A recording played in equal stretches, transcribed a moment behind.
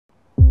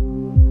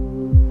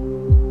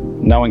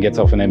No one gets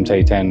off an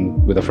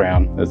MT-10 with a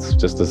frown. It's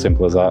just as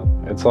simple as that.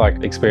 It's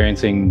like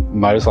experiencing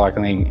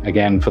motorcycling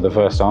again for the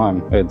first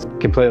time. It's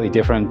completely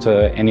different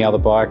to any other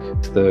bike.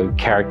 It's the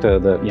character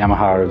that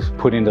Yamaha has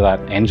put into that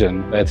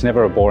engine. It's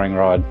never a boring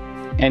ride.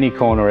 Any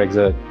corner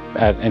exit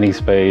at any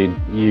speed,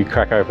 you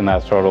crack open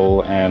that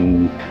throttle,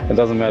 and it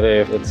doesn't matter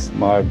if it's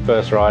my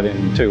first ride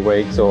in 2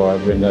 weeks or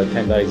I've ridden it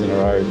 10 days in a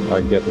row,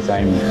 I get the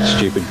same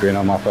stupid grin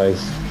on my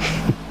face.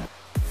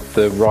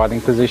 The riding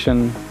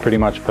position, pretty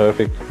much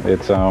perfect.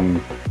 It's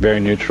very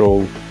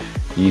neutral.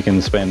 You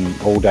can spend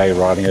all day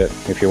riding it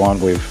if you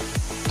want.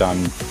 We've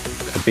done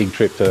a big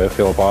trip to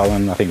Phillip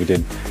Island. I think we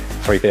did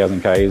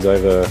 3,000 Ks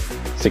over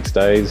 6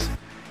 days,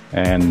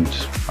 and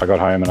I got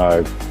home and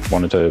I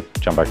wanted to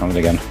jump back on it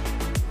again.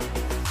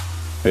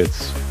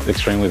 It's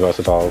extremely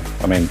versatile.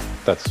 I mean,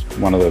 that's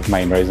one of the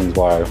main reasons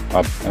why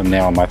I am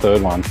now on my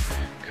 3rd one,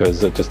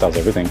 because it just does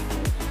everything.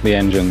 The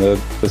engine, the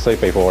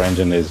CP4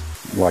 engine is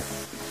like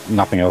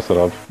nothing else that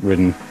I've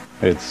ridden.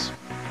 It's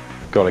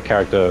got a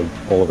character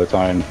all of its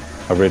own.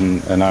 I've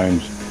ridden and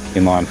owned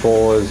inline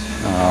 4s,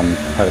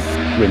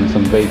 ridden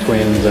some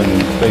V-twins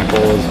and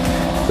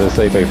V4s. The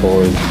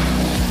CP4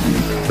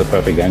 is the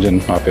perfect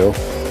engine, I feel.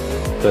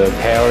 The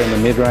power in the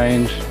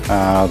mid-range,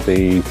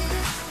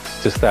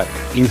 just that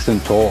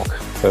instant torque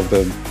of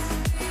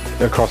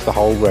across the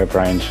whole rev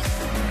range.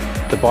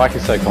 The bike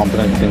is so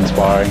confident, it's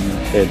inspiring,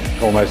 it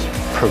almost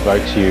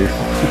provokes you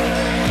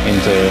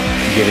into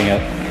giving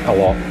it a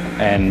lot.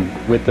 And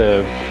with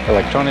the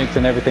electronics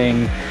and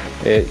everything,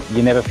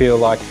 you never feel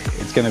like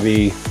it's going to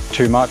be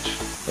too much.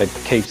 It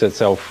keeps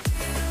itself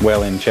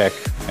well in check,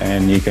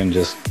 and you can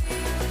just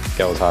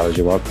go as hard as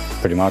you want,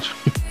 pretty much.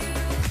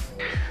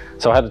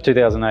 So I had a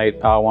 2008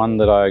 R1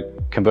 that I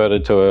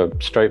converted to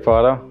a Street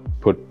Fighter,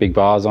 put big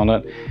bars on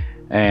it,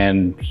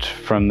 and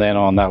from then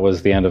on that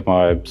was the end of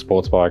my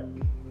sports bike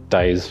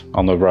days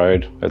on the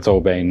road. It's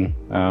all been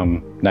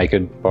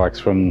naked bikes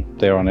from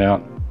there on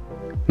out.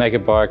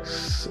 Naked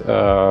bikes,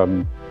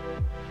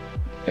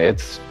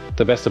 it's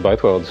the best of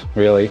both worlds,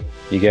 really.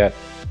 You get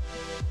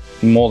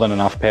more than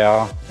enough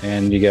power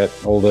and you get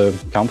all the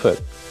comfort.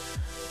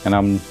 And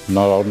I'm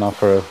not old enough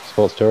for a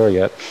sports tourer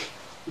yet.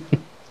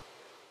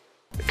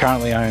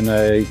 Currently own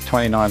a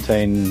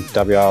 2019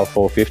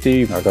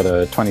 WR450. I've got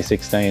a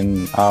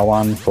 2016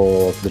 R1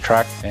 for the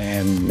track,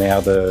 and now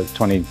the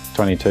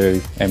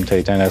 2022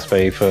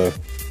 MT-10SP for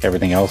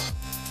everything else.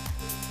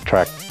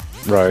 Track,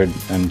 road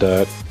and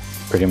dirt,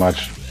 pretty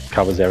much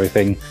covers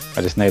everything.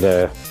 I just need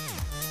a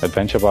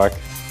adventure bike,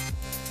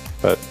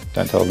 but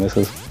don't tell them this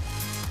is.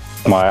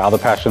 My other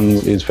passion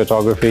is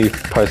photography,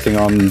 posting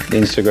on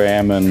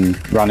Instagram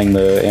and running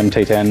the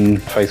MT-10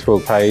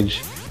 Facebook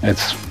page.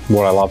 It's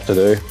what I love to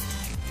do.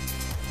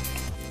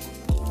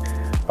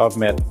 I've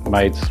met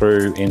mates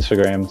through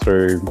Instagram,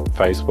 through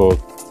Facebook.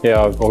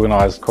 Yeah, I've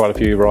organised quite a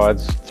few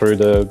rides through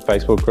the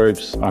Facebook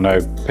groups. I know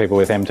people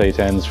with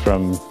MT-10s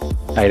from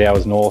 8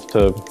 hours north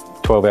to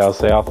 12 hours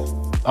south.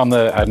 I'm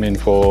the admin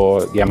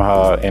for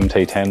Yamaha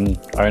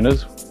MT-10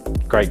 owners.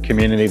 Great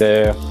community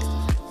there.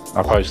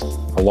 I post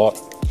a lot,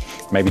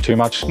 maybe too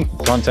much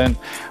content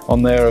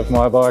on there of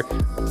my bike.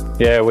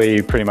 Yeah,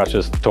 we pretty much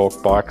just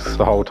talk bikes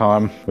the whole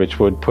time, which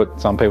would put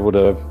some people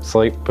to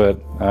sleep, but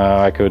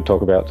I could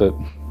talk about it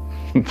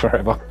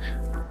forever.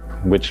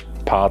 Which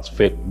parts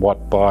fit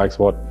what bikes,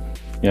 what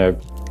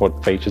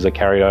features are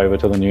carried over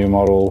to the new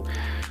model,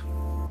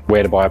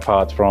 where to buy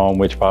parts from,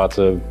 which parts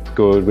are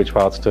good, which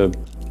parts to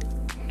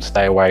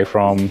stay away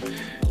from,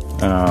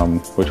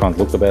 which ones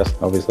look the best,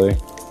 obviously.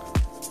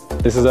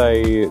 This is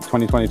a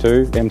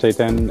 2022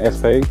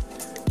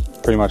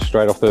 MT-10SP, pretty much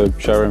straight off the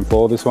showroom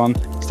floor, this one.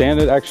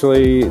 Standard,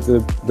 actually,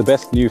 the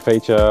best new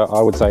feature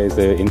I would say is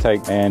the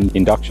intake and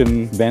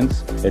induction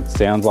vents. It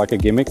sounds like a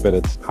gimmick, but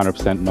it's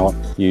 100% not.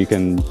 You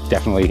can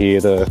definitely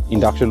hear the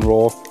induction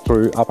roar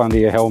through up under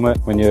your helmet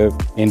when you're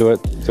into it,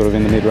 sort of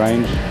in the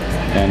mid-range,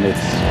 and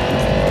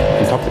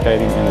it's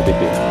intoxicating and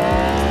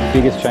addictive.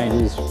 Biggest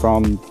changes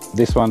from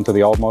this one to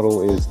the old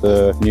model is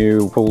the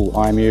new full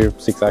IMU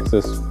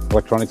 6-axis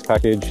electronics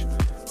package.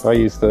 I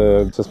use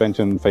the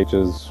suspension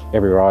features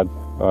every ride.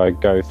 I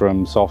go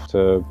from soft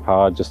to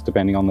hard just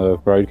depending on the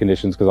road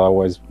conditions, because I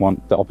always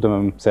want the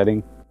optimum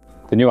setting.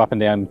 The new up and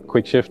down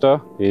quick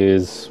shifter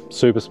is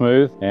super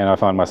smooth, and I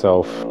find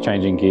myself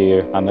changing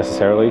gear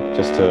unnecessarily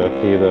just to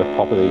hear the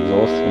pop of the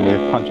exhaust when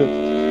you punch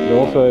it. You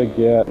also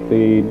get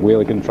the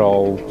wheelie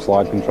control,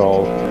 slide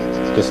control,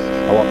 just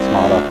a lot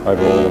smarter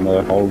overall than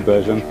the old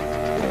version.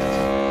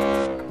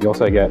 You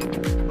also get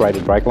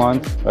braided brake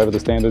lines over the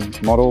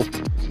standard model,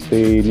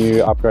 the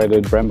new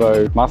upgraded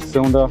Brembo master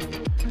cylinder,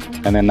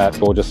 and then that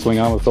gorgeous swing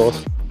arm, of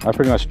course. I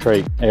pretty much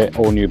treat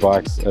all new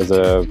bikes as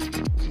a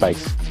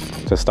base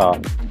to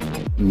start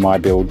my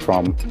build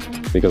from,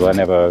 because I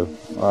never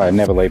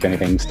leave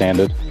anything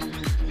standard.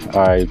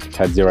 I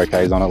had 0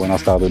 Ks on it when I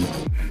started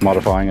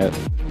modifying it.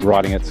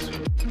 Riding it's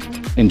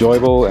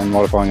enjoyable, and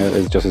modifying it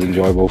is just as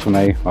enjoyable for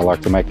me. I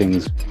like to make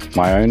things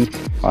my own.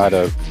 I had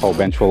a whole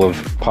bench full of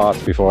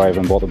parts before I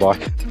even bought the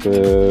bike.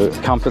 The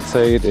comfort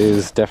seat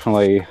is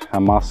definitely a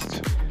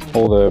must.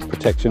 all the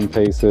protection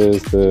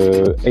pieces,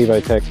 the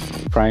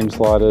EvoTech frame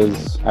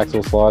sliders,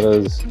 axle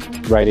sliders,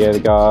 radiator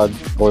guard,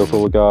 oil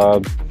cooler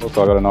guard.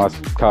 Also I got a nice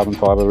carbon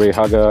fibre rear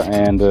hugger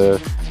and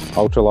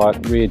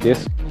ultralight rear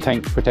disc,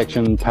 tank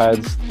protection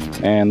pads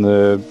and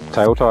the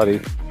tail tidy.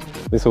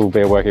 This will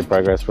be a work in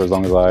progress for as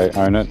long as I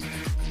own it.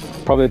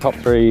 Probably the top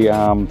three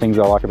things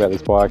I like about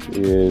this bike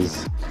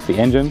is the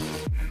engine,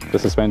 the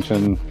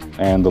suspension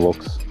and the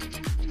looks.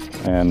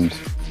 And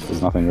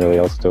there's nothing really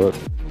else to it.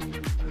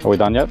 Are we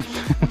done yet?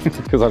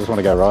 Because I just want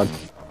to go ride.